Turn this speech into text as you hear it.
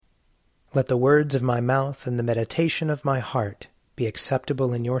Let the words of my mouth and the meditation of my heart be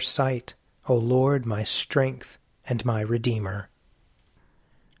acceptable in your sight, O Lord, my strength and my Redeemer.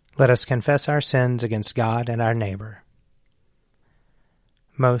 Let us confess our sins against God and our neighbor.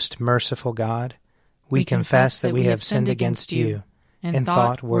 Most merciful God, we confess that we have sinned against you in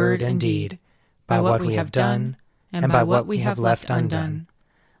thought, word, and deed, by what we have done and by what we have left undone.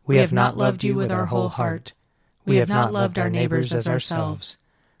 We have not loved you with our whole heart. We have not loved our neighbors as ourselves.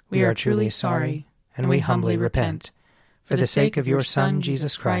 We are truly sorry, and we humbly repent. For the sake of your Son,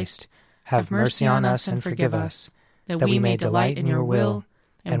 Jesus Christ, have mercy on us and forgive us, that we may delight in your will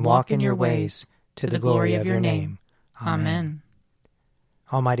and walk in your ways, to the glory of your name. Amen.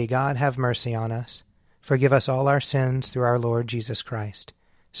 Almighty God, have mercy on us. Forgive us all our sins through our Lord Jesus Christ.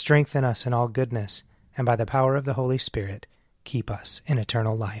 Strengthen us in all goodness, and by the power of the Holy Spirit, keep us in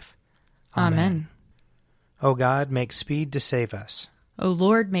eternal life. Amen. O God, make speed to save us. O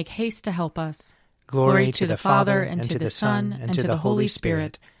Lord, make haste to help us. Glory to the Father, and to the Son, and to the Holy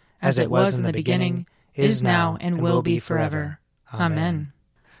Spirit, as it was in the beginning, is now, and will be forever. Amen.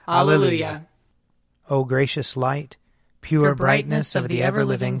 Alleluia. O gracious light, pure brightness of the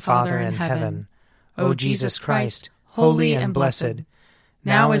ever-living Father in heaven, O Jesus Christ, holy and blessed,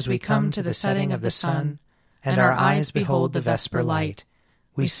 now as we come to the setting of the sun, and our eyes behold the vesper light,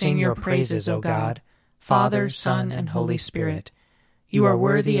 we sing your praises, O God, Father, Son, and Holy Spirit. You are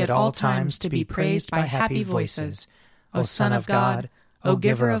worthy at all times to be praised by happy voices, O Son of God, O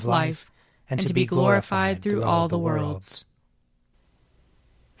Giver of life, and to be glorified through all the worlds.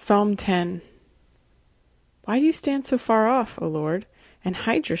 Psalm 10. Why do you stand so far off, O Lord, and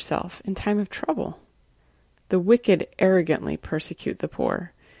hide yourself in time of trouble? The wicked arrogantly persecute the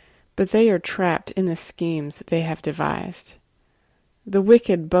poor, but they are trapped in the schemes they have devised. The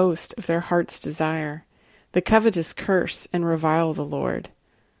wicked boast of their heart's desire. The covetous curse and revile the Lord.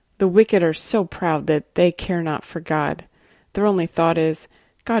 The wicked are so proud that they care not for God. Their only thought is,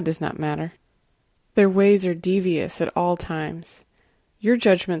 God does not matter. Their ways are devious at all times. Your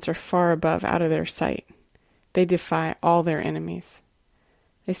judgments are far above out of their sight. They defy all their enemies.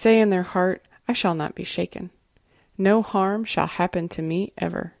 They say in their heart, I shall not be shaken. No harm shall happen to me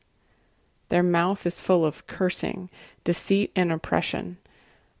ever. Their mouth is full of cursing, deceit, and oppression.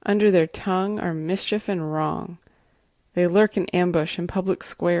 Under their tongue are mischief and wrong. They lurk in ambush in public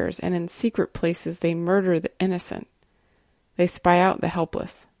squares, and in secret places they murder the innocent. They spy out the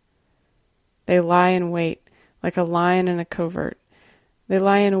helpless. They lie in wait like a lion in a covert. They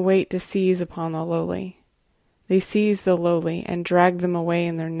lie in wait to seize upon the lowly. They seize the lowly and drag them away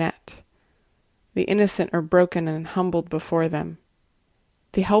in their net. The innocent are broken and humbled before them.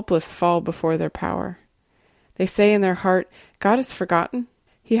 The helpless fall before their power. They say in their heart, God is forgotten.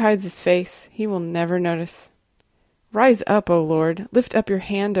 He hides his face. He will never notice. Rise up, O Lord. Lift up your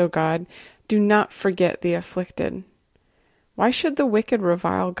hand, O God. Do not forget the afflicted. Why should the wicked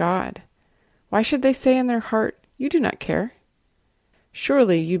revile God? Why should they say in their heart, you do not care?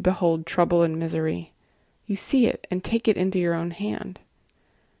 Surely you behold trouble and misery. You see it and take it into your own hand.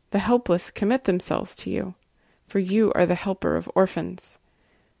 The helpless commit themselves to you, for you are the helper of orphans.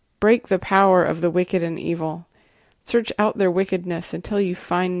 Break the power of the wicked and evil. Search out their wickedness until you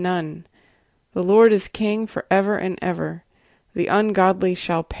find none. The Lord is king forever and ever. The ungodly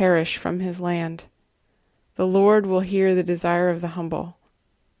shall perish from his land. The Lord will hear the desire of the humble.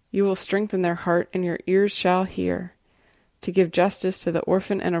 You will strengthen their heart, and your ears shall hear, to give justice to the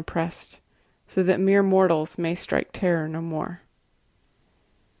orphan and oppressed, so that mere mortals may strike terror no more.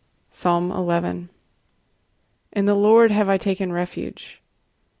 Psalm 11. In the Lord have I taken refuge.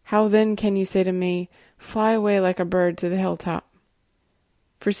 How then can you say to me, fly away like a bird to the hilltop?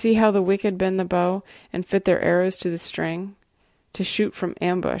 For see how the wicked bend the bow and fit their arrows to the string, to shoot from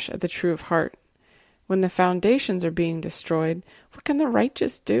ambush at the true of heart. When the foundations are being destroyed, what can the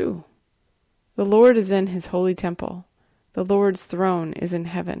righteous do? The Lord is in his holy temple. The Lord's throne is in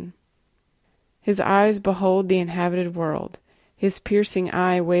heaven. His eyes behold the inhabited world. His piercing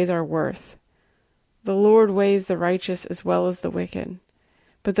eye weighs our worth. The Lord weighs the righteous as well as the wicked,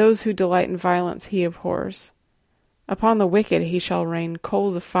 but those who delight in violence he abhors. Upon the wicked he shall rain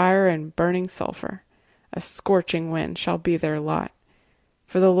coals of fire and burning sulfur. A scorching wind shall be their lot.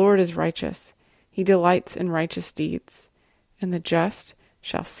 For the Lord is righteous. He delights in righteous deeds, and the just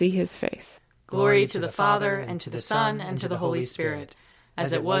shall see his face. Glory to the Father, and to the Son, and to the Holy Spirit,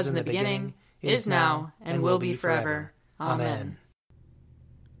 as it was in the beginning, is now, and will be forever. Amen.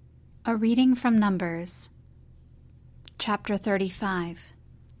 A reading from Numbers, chapter 35.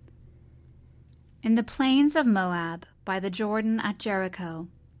 In the plains of Moab, by the Jordan at Jericho,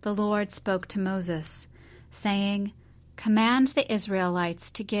 the Lord spoke to Moses, saying, Command the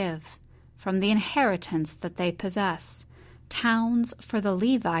Israelites to give, from the inheritance that they possess, towns for the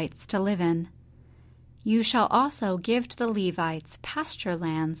Levites to live in. You shall also give to the Levites pasture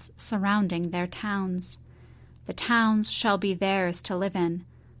lands surrounding their towns. The towns shall be theirs to live in,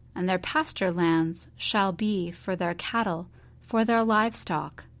 and their pasture lands shall be for their cattle, for their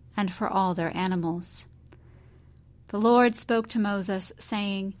livestock, and for all their animals. The Lord spoke to Moses,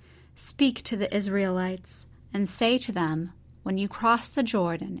 saying, Speak to the Israelites, and say to them, When you cross the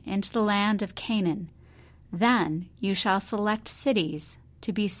Jordan into the land of Canaan, then you shall select cities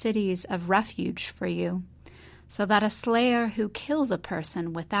to be cities of refuge for you, so that a slayer who kills a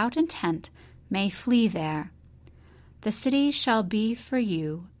person without intent may flee there. The city shall be for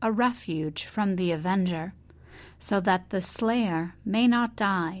you a refuge from the avenger, so that the slayer may not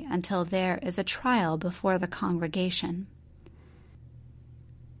die until there is a trial before the congregation.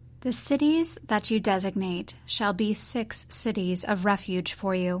 The cities that you designate shall be 6 cities of refuge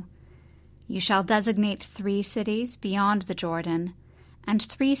for you. You shall designate 3 cities beyond the Jordan, and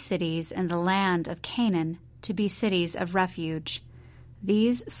 3 cities in the land of Canaan to be cities of refuge.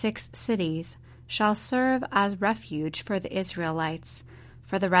 These 6 cities shall serve as refuge for the Israelites,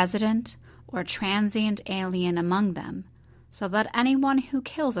 for the resident or transient alien among them, so that anyone who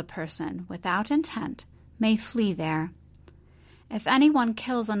kills a person without intent may flee there. If anyone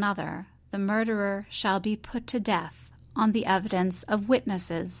kills another, the murderer shall be put to death on the evidence of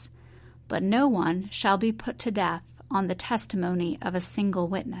witnesses, but no one shall be put to death on the testimony of a single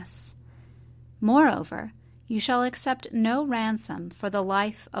witness. Moreover, you shall accept no ransom for the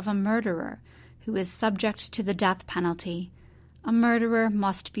life of a murderer who is subject to the death penalty. A murderer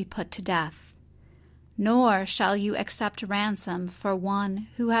must be put to death. Nor shall you accept ransom for one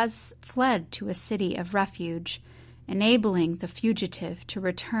who has fled to a city of refuge, enabling the fugitive to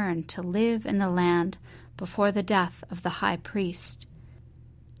return to live in the land before the death of the high priest.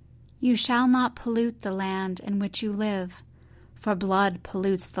 You shall not pollute the land in which you live, for blood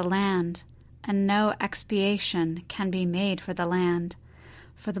pollutes the land, and no expiation can be made for the land,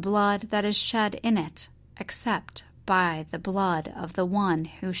 for the blood that is shed in it, except by the blood of the one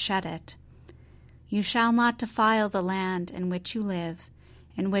who shed it. You shall not defile the land in which you live,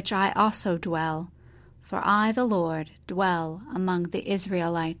 in which I also dwell, for I, the Lord, dwell among the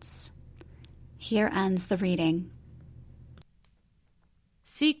Israelites. Here ends the reading.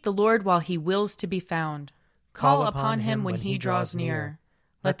 Seek the Lord while he wills to be found. Call upon him when he draws near.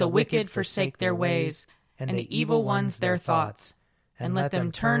 Let the wicked forsake their ways, and the evil ones their thoughts. And let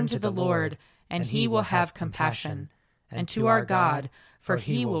them turn to the Lord, and he will have compassion, and to our God, for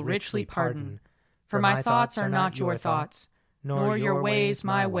he will richly pardon. For my thoughts are not your thoughts, nor your ways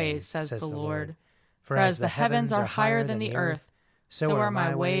my ways, says the Lord. For as the heavens are higher than the earth, so are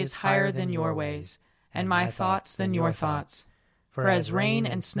my ways higher than your ways, and my thoughts than your thoughts. For as rain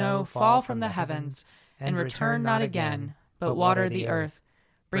and snow fall from the heavens, and return not again, but water the earth,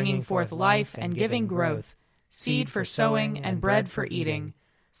 bringing forth life and giving growth, seed for sowing and bread for eating,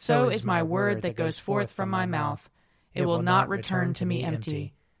 so is my word that goes forth from my mouth. It will not return to me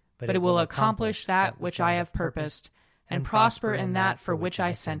empty, but it will accomplish that which I have purposed, and prosper in that for which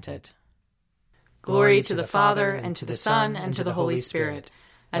I sent it. Glory to the Father, and to the Son, and to the Holy Spirit,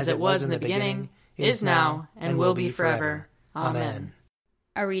 as it was in the beginning, is now, and will be forever. Amen.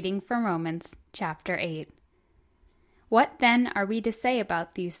 A reading from Romans, chapter 8. What then are we to say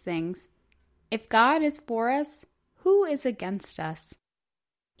about these things? If God is for us, who is against us?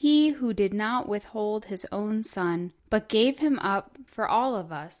 He who did not withhold his own Son, but gave him up for all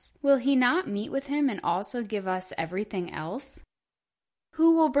of us, will he not meet with him and also give us everything else?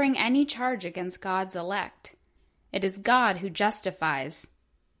 Who will bring any charge against God's elect? It is God who justifies.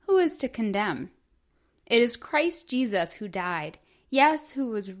 Who is to condemn? It is Christ Jesus who died, yes, who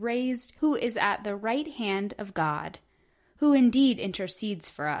was raised, who is at the right hand of God, who indeed intercedes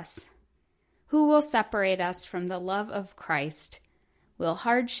for us. Who will separate us from the love of Christ? Will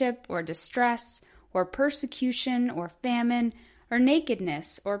hardship or distress or persecution or famine or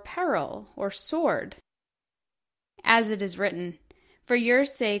nakedness or peril or sword? As it is written, for your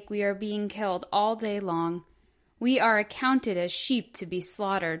sake we are being killed all day long. We are accounted as sheep to be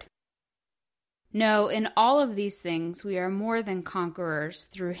slaughtered. No, in all of these things we are more than conquerors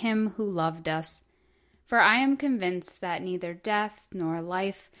through him who loved us. For I am convinced that neither death, nor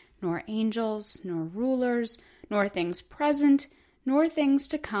life, nor angels, nor rulers, nor things present, nor things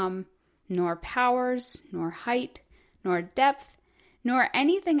to come, nor powers, nor height, nor depth, nor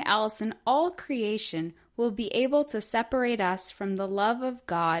anything else in all creation will be able to separate us from the love of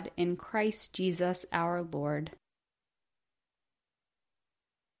God in Christ Jesus our Lord.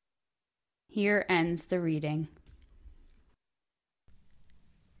 Here ends the reading.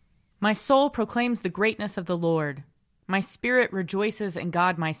 My soul proclaims the greatness of the Lord. My spirit rejoices in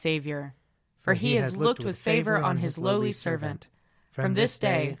God my Savior, for he has looked with favor on his lowly servant. From this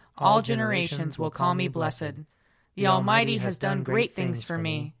day all generations will call me blessed. The Almighty has done great things for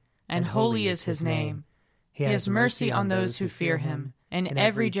me, and holy is his name. He has mercy on those who fear him, in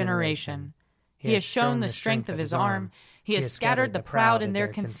every generation. He has shown the strength of his arm. He has scattered the proud in their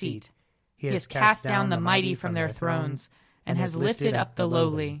conceit. He has cast down the mighty from their thrones, and has lifted up the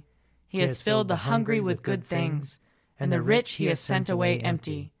lowly. He has filled the hungry with good things, and the rich he has sent away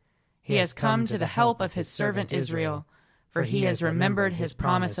empty. He has come to the help of his servant Israel, for he has remembered his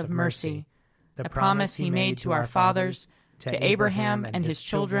promise of mercy, the promise he made to our fathers, to Abraham and his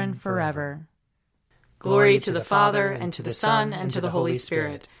children forever. Glory to the Father, and to the Son, and to the Holy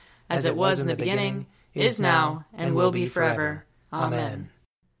Spirit, as it was in the beginning, is now, and will be forever. Amen.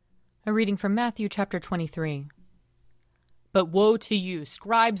 A reading from Matthew chapter 23. But woe to you,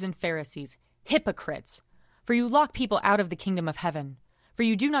 scribes and Pharisees, hypocrites! For you lock people out of the kingdom of heaven. For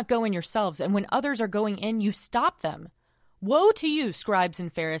you do not go in yourselves, and when others are going in, you stop them. Woe to you, scribes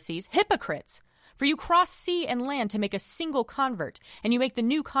and Pharisees, hypocrites! For you cross sea and land to make a single convert, and you make the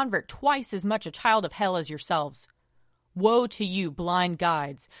new convert twice as much a child of hell as yourselves. Woe to you, blind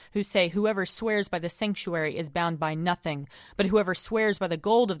guides, who say, whoever swears by the sanctuary is bound by nothing, but whoever swears by the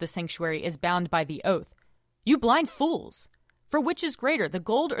gold of the sanctuary is bound by the oath. You blind fools! For which is greater, the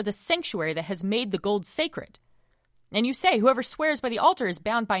gold or the sanctuary that has made the gold sacred? And you say, whoever swears by the altar is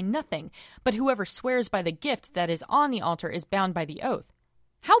bound by nothing, but whoever swears by the gift that is on the altar is bound by the oath.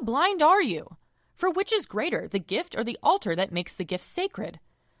 How blind are you? For which is greater, the gift or the altar that makes the gift sacred?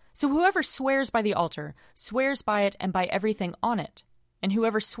 So whoever swears by the altar swears by it and by everything on it. And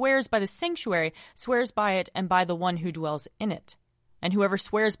whoever swears by the sanctuary swears by it and by the one who dwells in it. And whoever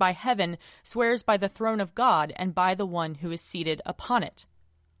swears by heaven swears by the throne of God and by the one who is seated upon it.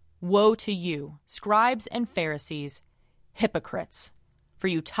 Woe to you, scribes and Pharisees, hypocrites! For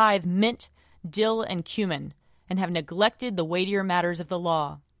you tithe mint, dill, and cumin, and have neglected the weightier matters of the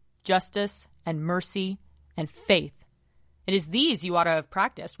law, justice and mercy and faith. It is these you ought to have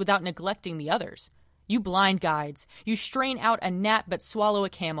practiced without neglecting the others. You blind guides, you strain out a gnat but swallow a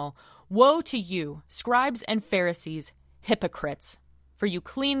camel. Woe to you, scribes and Pharisees, hypocrites! For you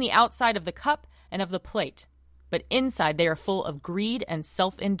clean the outside of the cup and of the plate, but inside they are full of greed and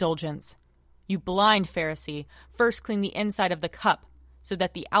self-indulgence. You blind Pharisee, first clean the inside of the cup, so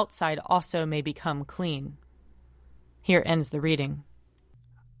that the outside also may become clean. Here ends the reading.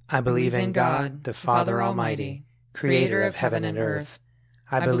 I believe in God, the Father Almighty, creator of heaven and earth.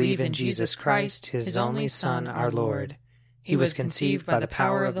 I believe in Jesus Christ, his only Son, our Lord. He was conceived by the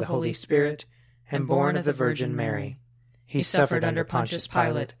power of the Holy Spirit and born of the Virgin Mary. He suffered under Pontius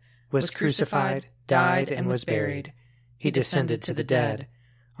Pilate, was crucified, died, and was buried. He descended to the dead.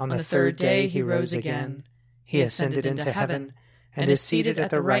 On the third day he rose again. He ascended into heaven, and is seated at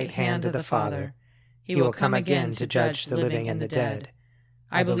the right hand of the Father. He will come again to judge the living and the dead.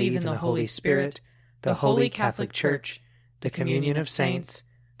 I believe in the Holy Spirit, the Holy Catholic Church, the communion of saints,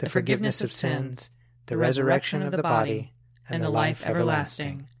 the forgiveness of sins, the resurrection of the body, and the life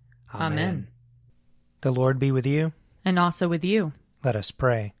everlasting. Amen. The Lord be with you. And also with you. Let us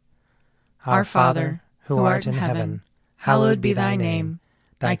pray. Our Father, who art in heaven, hallowed be thy name.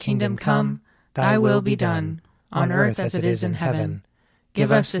 Thy kingdom come, thy will be done, on earth as it is in heaven.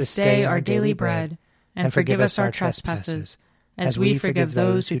 Give us this day our daily bread, and forgive us our trespasses, as we forgive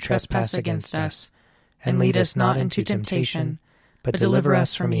those who trespass against us. And lead us not into temptation, but deliver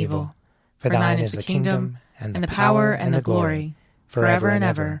us from evil. For thine is the kingdom, and the power, and the glory, forever and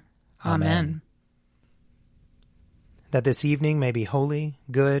ever. Amen. That this evening may be holy,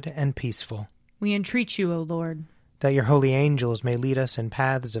 good, and peaceful. We entreat you, O Lord. That your holy angels may lead us in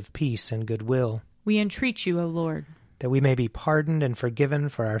paths of peace and goodwill. We entreat you, O Lord. That we may be pardoned and forgiven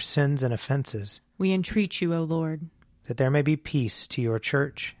for our sins and offenses. We entreat you, O Lord. That there may be peace to your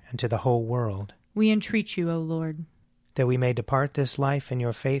church and to the whole world. We entreat you, O Lord. That we may depart this life in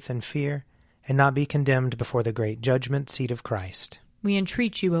your faith and fear, and not be condemned before the great judgment seat of Christ. We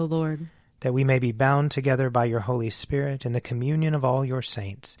entreat you, O Lord. That we may be bound together by your Holy Spirit in the communion of all your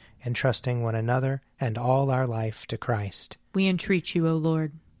saints, entrusting one another and all our life to Christ. We entreat you, O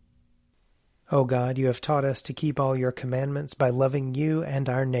Lord. O God, you have taught us to keep all your commandments by loving you and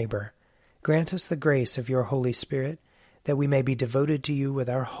our neighbor. Grant us the grace of your Holy Spirit, that we may be devoted to you with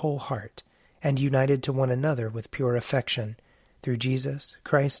our whole heart, and united to one another with pure affection, through Jesus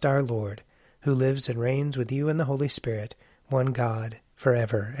Christ our Lord, who lives and reigns with you in the Holy Spirit, one God,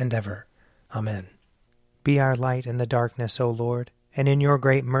 forever and ever. Amen. Be our light in the darkness, O Lord, and in your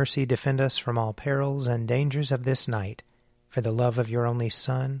great mercy defend us from all perils and dangers of this night. for the love of your only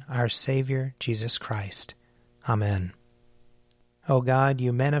Son, our Savior, Jesus Christ. Amen. O God,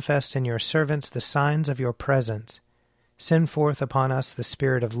 you manifest in your servants the signs of your presence. Send forth upon us the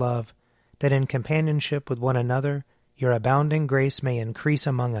Spirit of love, that in companionship with one another your abounding grace may increase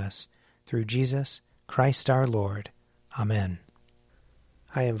among us, through Jesus Christ our Lord. Amen.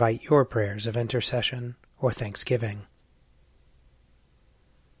 I invite your prayers of intercession or thanksgiving.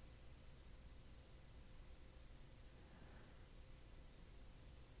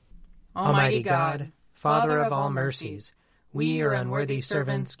 Almighty God, Father of all mercies, we, your unworthy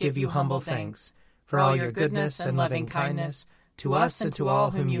servants, give you humble thanks for all your goodness and loving kindness to us and to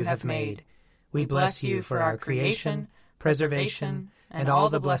all whom you have made. We bless you for our creation, preservation, and all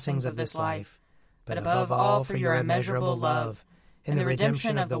the blessings of this life, but above all for your immeasurable love in the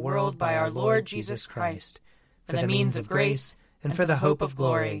redemption of the world by our Lord Jesus Christ, for the means of grace and for the hope of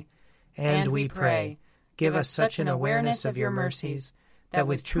glory. And we pray, give us such an awareness of your mercies that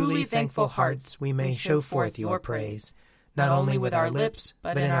with truly thankful hearts we may show forth your praise, not only with our lips,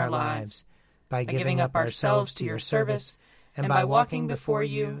 but in our lives, by giving up ourselves to your service, and by walking before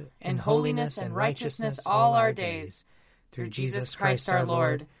you in holiness and righteousness all our days, through Jesus Christ our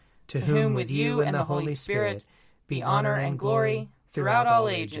Lord, to whom with you and the Holy Spirit be honor and glory throughout all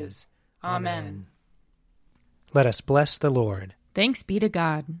ages. Amen. Let us bless the Lord. Thanks be to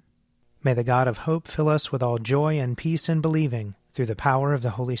God. May the God of hope fill us with all joy and peace in believing, through the power of the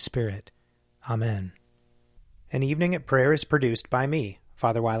Holy Spirit. Amen. An Evening at Prayer is produced by me,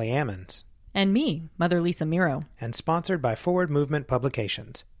 Father Wiley Ammons. And me, Mother Lisa Miro. And sponsored by Forward Movement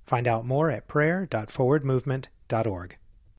Publications. Find out more at prayer.forwardmovement.org.